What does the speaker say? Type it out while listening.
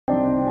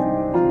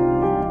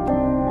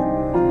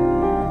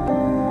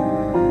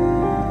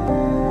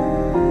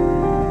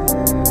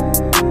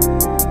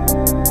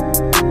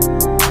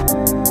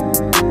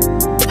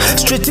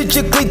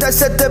Strategically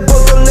dissect the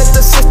both, don't let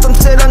the system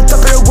sit on top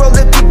of your world.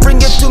 If you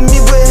bring it to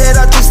me with head,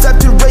 I just have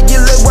to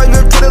regulate while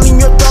you're twiddling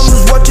your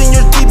thumbs, watching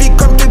your TV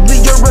comfortably.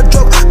 You're a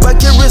joke,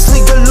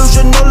 vicariously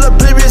delusional,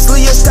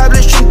 obliviously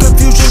establishing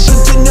confusion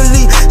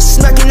continually,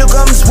 smacking your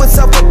gums with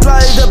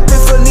self-applied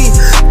epiphany,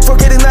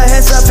 forgetting that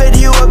hands have fed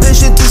you a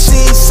vision to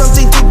see,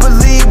 something to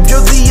believe.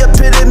 You're the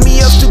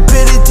epitome of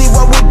stupidity.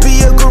 What would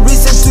be a good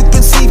reason to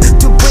conceive,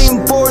 to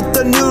bring forth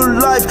a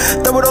new life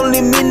that would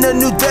only mean a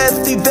new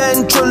death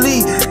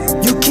eventually?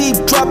 You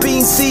keep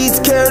dropping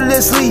seeds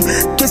carelessly,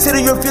 consider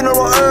your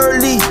funeral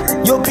early.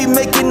 You'll be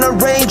making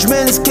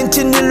arrangements,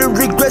 continually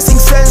regressing,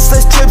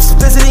 senseless trips,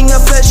 visiting a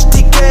flesh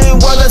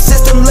decaying, while the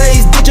system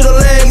lays digital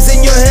eggs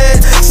in your head.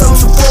 Some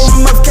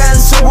form of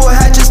cancer will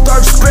hatch and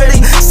start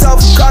spreading,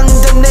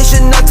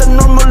 self-condemnation as a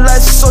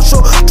normalized social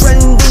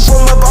trending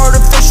form of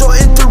artificial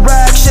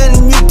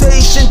interaction,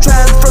 mutation,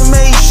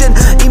 transformation,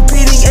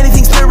 impeding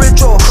anything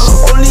spiritual,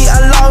 only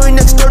allowing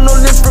external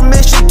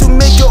information to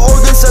make your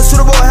organs a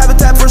suitable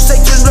habitat for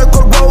secular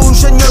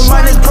corrosion. Your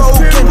mind is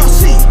broken.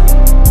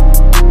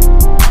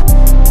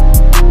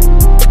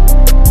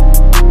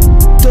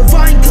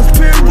 Divine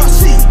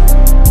conspiracy,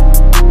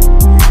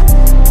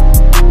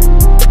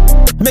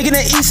 making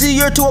it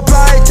easier to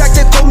apply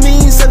tactical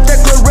means of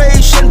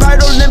declaration.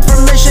 Vital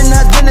information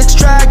has been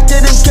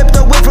extracted and kept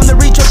away from the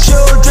reach of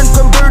children,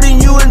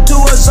 converting you into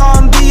a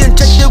zombie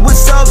injected with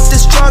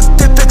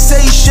self-destructive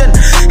fixation.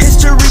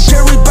 History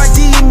carried by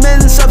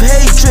demons of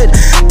hatred,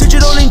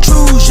 digital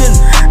intrusion.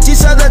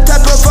 These are the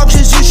type of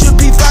functions you should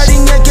be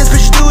fighting against,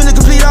 but you're doing the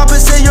complete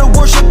opposite. You're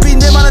worshipping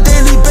them on a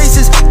daily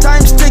basis.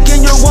 Time's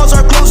ticking, your walls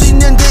are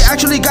closing in. They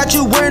actually got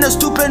you wearing a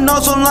stupid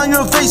nose on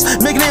your face,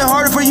 making it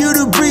harder for you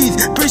to breathe.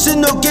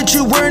 Prison will get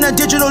you wearing a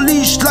digital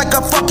leash like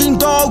a fucking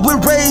dog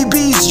with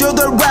rabies. You're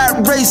the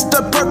rat race,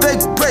 the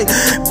perfect prey,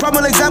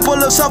 primal example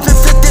of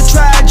self-inflicted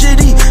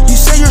tragedy. You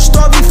say you're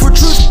starving for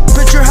truth,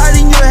 but you're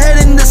hiding your head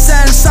in the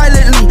sand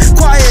silently,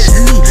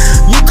 quietly.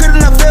 You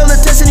couldn't have failed the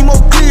test any more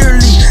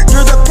clearly.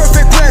 You're the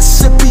perfect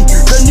recipe,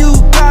 the new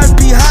god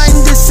behind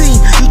the scene.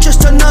 You're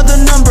just another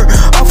number,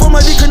 a form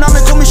of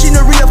economical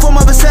machinery, a form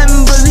of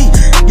assembly.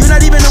 You're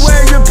not even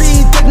aware you're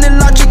being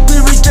technologically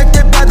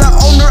rejected by the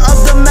owner of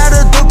the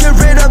matter. They'll get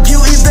rid of you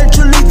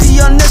eventually,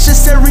 the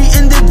unnecessary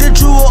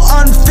individual,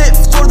 unfit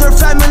for their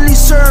family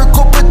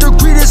circle, but their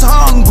greed is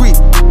hungry,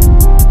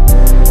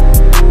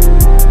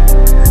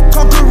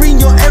 conquering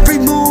your every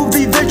move,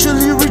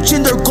 eventually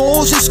reaching their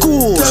goals in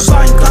schools.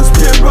 Divine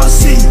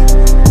conspiracy,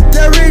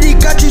 they already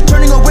got you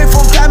turning away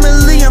from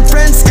family and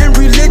friends and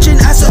religion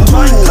as a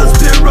tool. Divine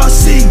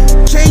conspiracy,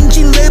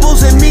 changing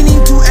labels and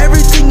meaning to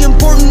everything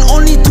important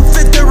only to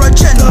fit their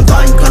agenda.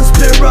 Divine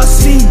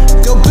conspiracy,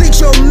 they'll bleach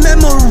your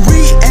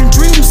memory and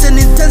dreams and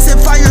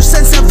intensify your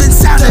sense of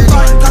insanity.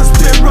 Divine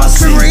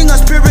conspiracy, triggering a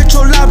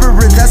spiritual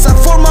labyrinth as a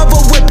form of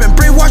a weapon,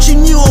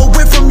 brainwashing you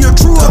away from your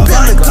true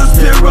ability. Divine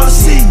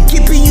conspiracy,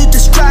 keeping you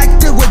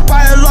distracted with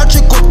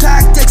biological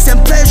tactics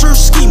and pleasure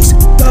schemes.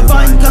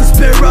 Divine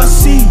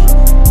conspiracy,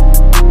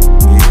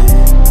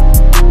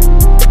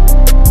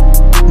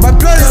 my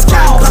blood is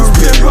Calvary.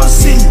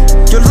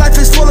 Your life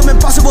is full of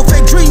impossible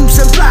fake dreams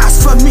and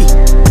blasphemy.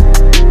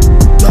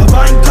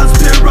 Divine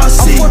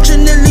conspiracy,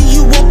 unfortunately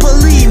you won't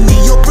believe me.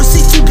 You'll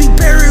proceed to be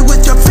buried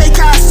with your fake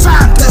ass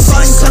fantasies.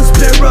 Divine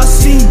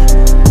conspiracy,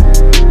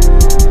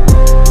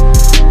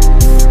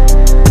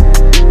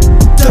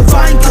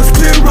 divine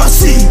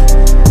conspiracy,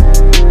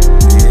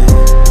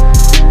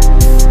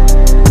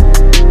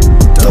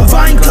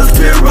 divine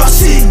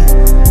conspiracy,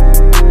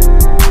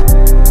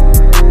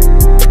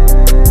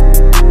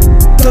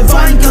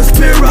 divine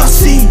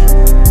conspiracy,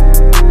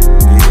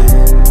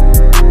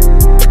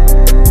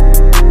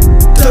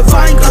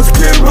 divine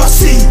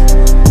conspiracy,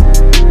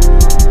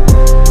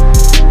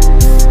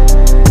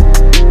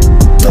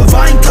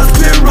 divine conspiracy, divine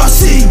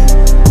conspiracy,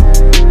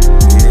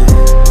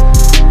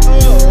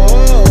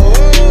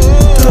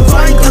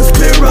 divine conspiracy, divine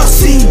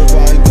conspiracy,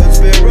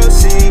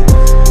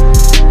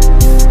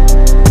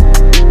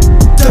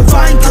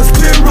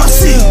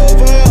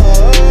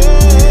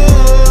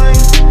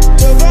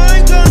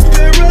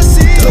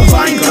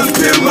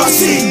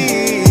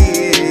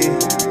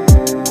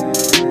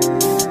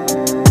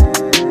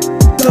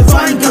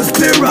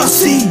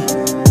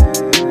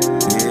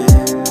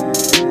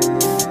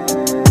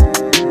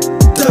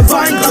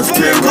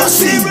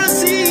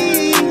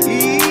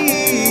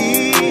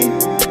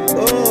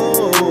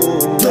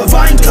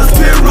 divine conspiracy, divine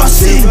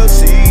conspiracy,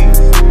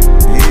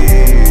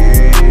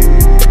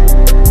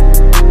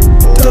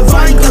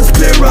 divine conspiracy, divine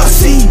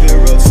conspiracy,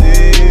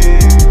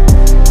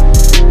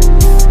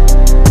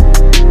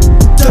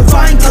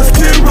 divine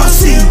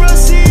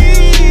conspiracy,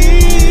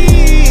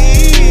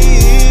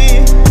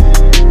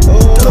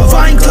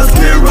 divine conspiracy, divine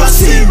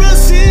conspiracy,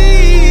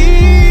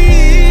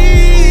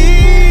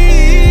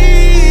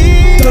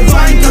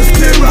 divine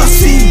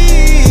conspiracy,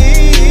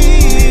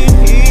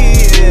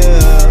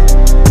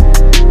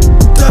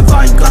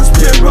 divine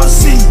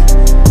conspiracy,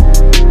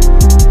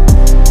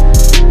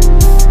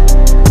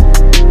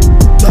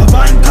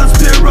 divine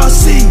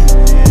conspiracy.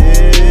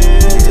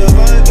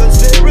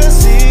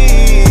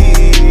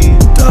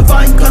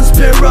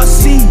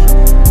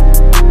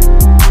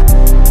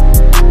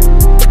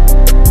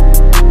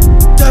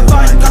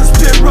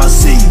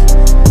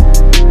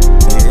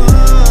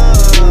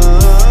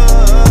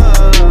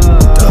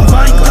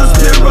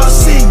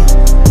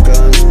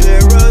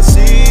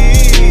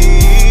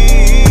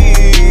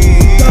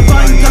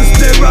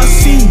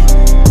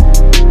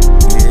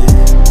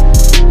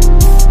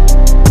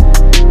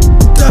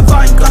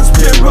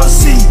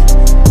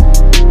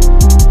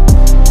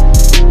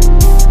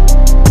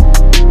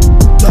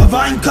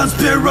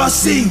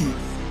 conspiracy.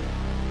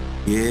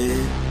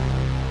 Yeah.